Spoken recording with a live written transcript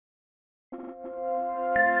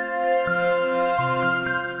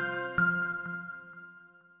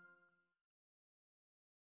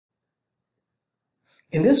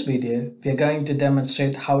In this video, we are going to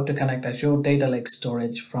demonstrate how to connect Azure Data Lake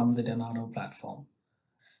Storage from the Denodo platform.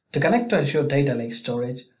 To connect to Azure Data Lake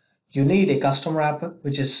Storage, you need a custom wrapper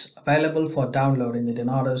which is available for download in the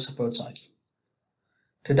Denodo support site.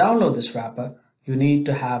 To download this wrapper, you need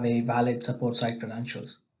to have a valid support site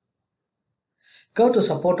credentials. Go to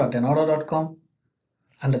support.denodo.com.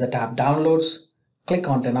 Under the tab Downloads, click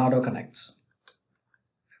on Denodo Connects.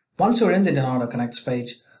 Once you're in the Denodo Connects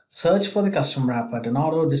page, search for the custom wrapper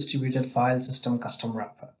Denodo Distributed File System Custom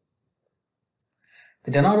Wrapper.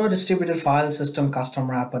 The Denodo Distributed File System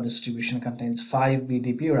Custom Wrapper distribution contains 5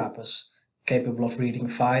 BDP wrappers capable of reading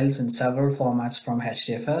files in several formats from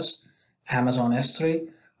HDFS, Amazon S3,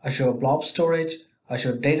 Azure Blob Storage,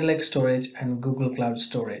 Azure Data Lake Storage, and Google Cloud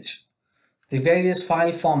Storage. The various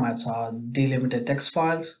file formats are delimited text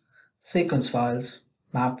files, sequence files,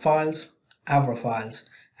 map files, Avro files,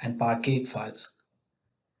 and parquet files.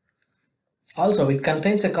 Also, it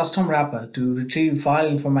contains a custom wrapper to retrieve file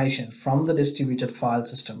information from the distributed file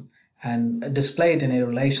system and display it in a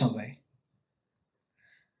relational way.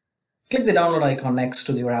 Click the download icon next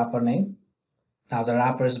to the wrapper name. Now the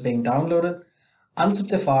wrapper is being downloaded. Unzip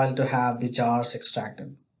the file to have the jars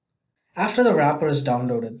extracted. After the wrapper is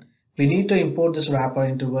downloaded, we need to import this wrapper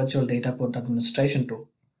into Virtual Data Port Administration tool.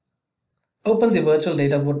 Open the Virtual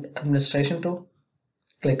Data Port Administration tool.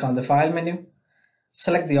 Click on the File menu.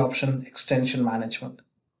 Select the option Extension Management.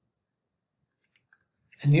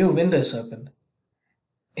 A new window is opened.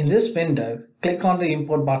 In this window, click on the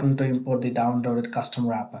Import button to import the downloaded custom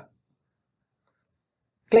wrapper.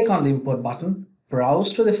 Click on the Import button.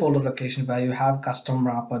 Browse to the folder location where you have custom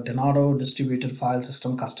wrapper Denodo Distributed File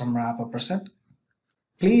System Custom Wrapper present.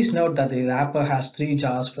 Please note that the wrapper has 3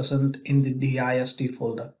 jars present in the dist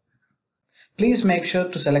folder. Please make sure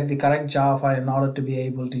to select the correct jar file in order to be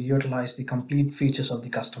able to utilize the complete features of the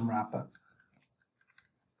custom wrapper.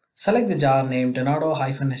 Select the jar named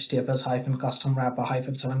Denodo-HDFS-custom wrapper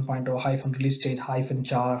 -7.0-release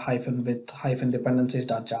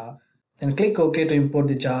date-jar-with-dependencies.jar. Then click OK to import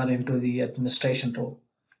the jar into the administration tool.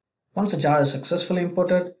 Once the jar is successfully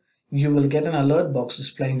imported, you will get an alert box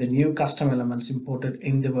displaying the new custom elements imported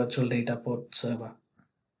in the Virtual Data Port server.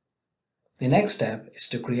 The next step is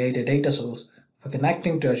to create a data source for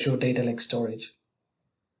connecting to Azure Data Lake Storage.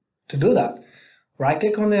 To do that,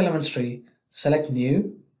 right-click on the elements tree, select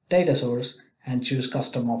New, Data Source, and choose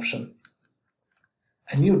Custom option.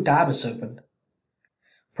 A new tab is opened.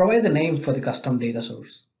 Provide the name for the custom data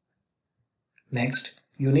source. Next,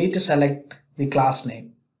 you need to select the class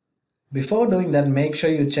name. Before doing that, make sure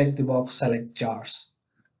you check the box Select Jars.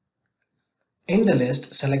 In the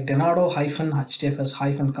list, select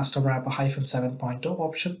Denodo-HDFS-custom wrapper -7.0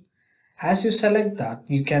 option. As you select that,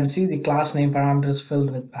 you can see the class name parameters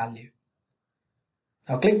filled with value.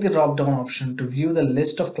 Now click the drop-down option to view the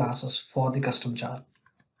list of classes for the custom jar.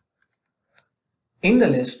 In the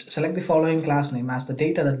list, select the following class name as the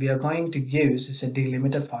data that we are going to use is a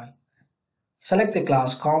delimited file. Select the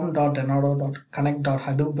class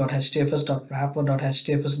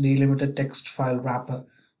com.denodo.connect.hadoop.hdfs.wrapper.hdfs delimited text file wrapper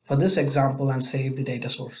for this example and save the data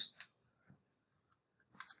source.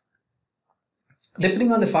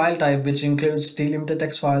 Depending on the file type, which includes delimited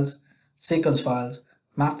text files, sequence files,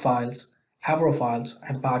 map files, Avro files,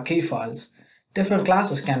 and parquet files, different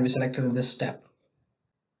classes can be selected in this step.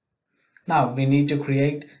 Now we need to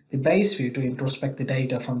create the base view to introspect the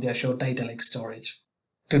data from the Azure Data Lake Storage.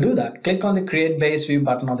 To do that, click on the Create Base View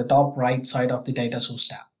button on the top right side of the Data Source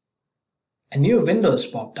tab. A new window is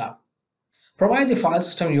popped up. Provide the file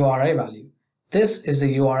system URI value. This is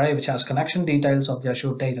the URI which has connection details of the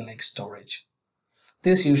Azure Data Lake Storage.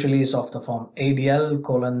 This usually is of the form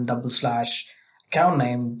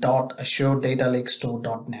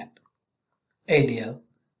adl:/accountname.azuredatalakestore.net. ADL,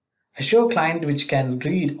 Azure client which can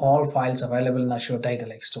read all files available in Azure Data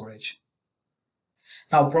Lake Storage.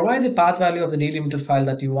 Now provide the path value of the delimited file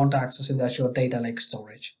that you want to access in the Azure Data Lake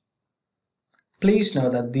Storage. Please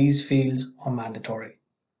note that these fields are mandatory.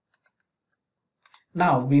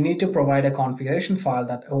 Now we need to provide a configuration file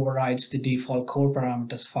that overrides the default core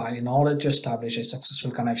parameters file in order to establish a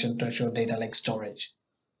successful connection to Azure Data Lake Storage.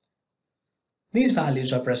 These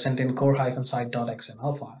values are present in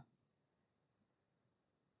core-site.xml file.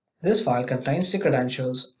 This file contains the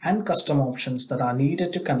credentials and custom options that are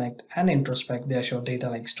needed to connect and introspect the Azure Data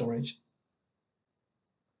Lake Storage.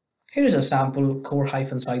 Here is a sample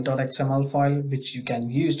core-site.xml file which you can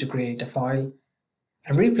use to create a file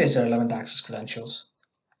and replace the relevant access credentials.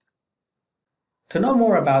 To know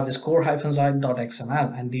more about this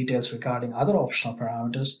core-site.xml and details regarding other optional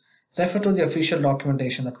parameters, refer to the official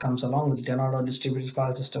documentation that comes along with Denodo Distributed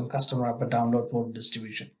File System Custom Wrapper Download Folder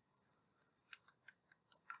Distribution.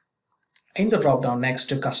 In the drop-down next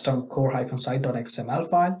to custom core-site.xml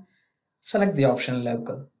file, select the option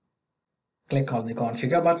Local. Click on the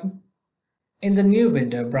Configure button. In the new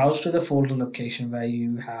window, browse to the folder location where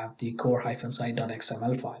you have the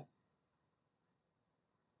core-site.xml file.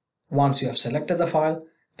 Once you have selected the file,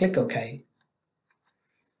 click OK.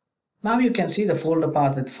 Now you can see the folder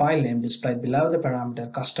path with file name displayed below the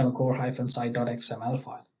parameter custom core-site.xml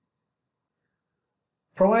file.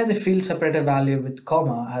 Provide the field separator value with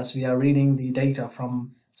comma as we are reading the data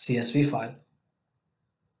from CSV file.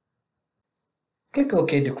 Click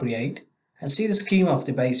OK to create and see the schema of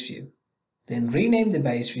the base view. Then rename the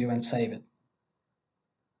base view and save it.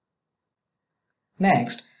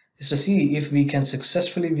 Next is to see if we can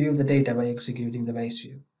successfully view the data by executing the base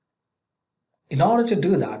view. In order to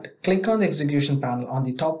do that, click on the execution panel on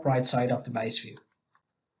the top right side of the base view.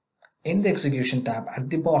 In the execution tab at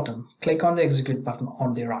the bottom, click on the execute button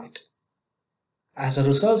on the right. As the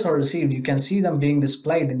results are received, you can see them being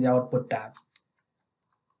displayed in the output tab.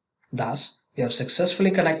 Thus, we have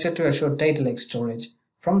successfully connected to Azure Data Lake Storage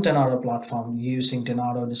from Denodo Platform using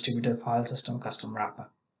Denodo Distributed File System Custom Wrapper.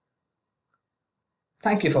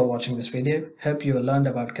 Thank you for watching this video. Hope you learned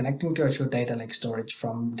about connecting to Azure Data Lake Storage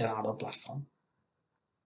from Denodo Platform.